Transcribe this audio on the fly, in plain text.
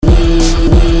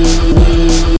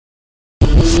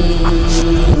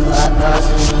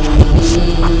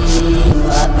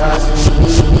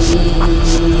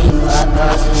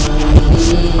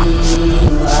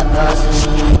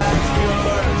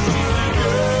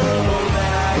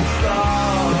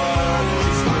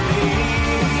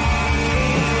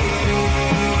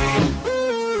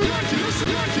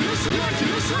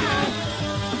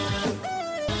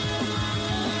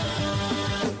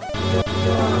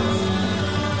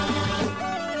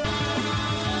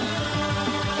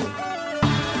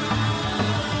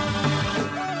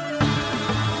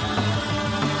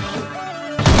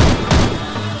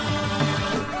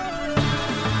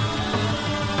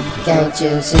Can't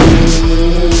you see?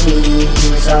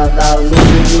 It's all about me.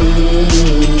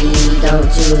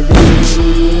 Don't you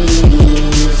agree?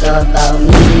 It's all about me.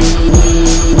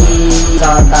 It's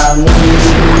all about me.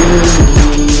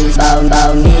 It's all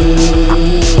about me.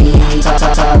 It's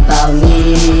all about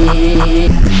me.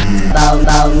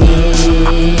 About me.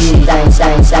 Thanks,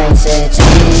 it's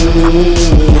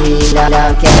cheap.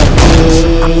 I can't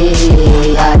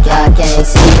be. I can't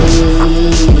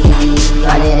see.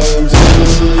 100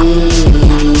 MGs.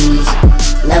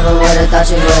 Never would've thought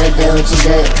you would've did what you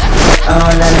did. I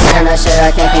don't understand that shit,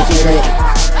 I can't compute it.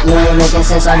 You ain't making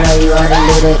sense, I know you already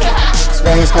did it.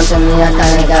 Space come to me, I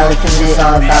kinda got recruited. It's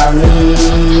all about me.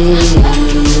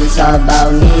 It's all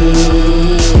about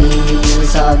me.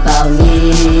 It's all about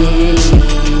me.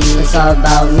 It's all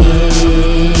about me.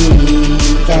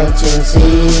 Can't you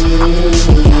see?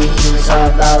 It's all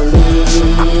about me.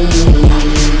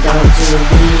 Don't you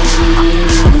agree?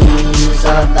 It's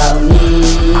all about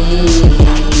me.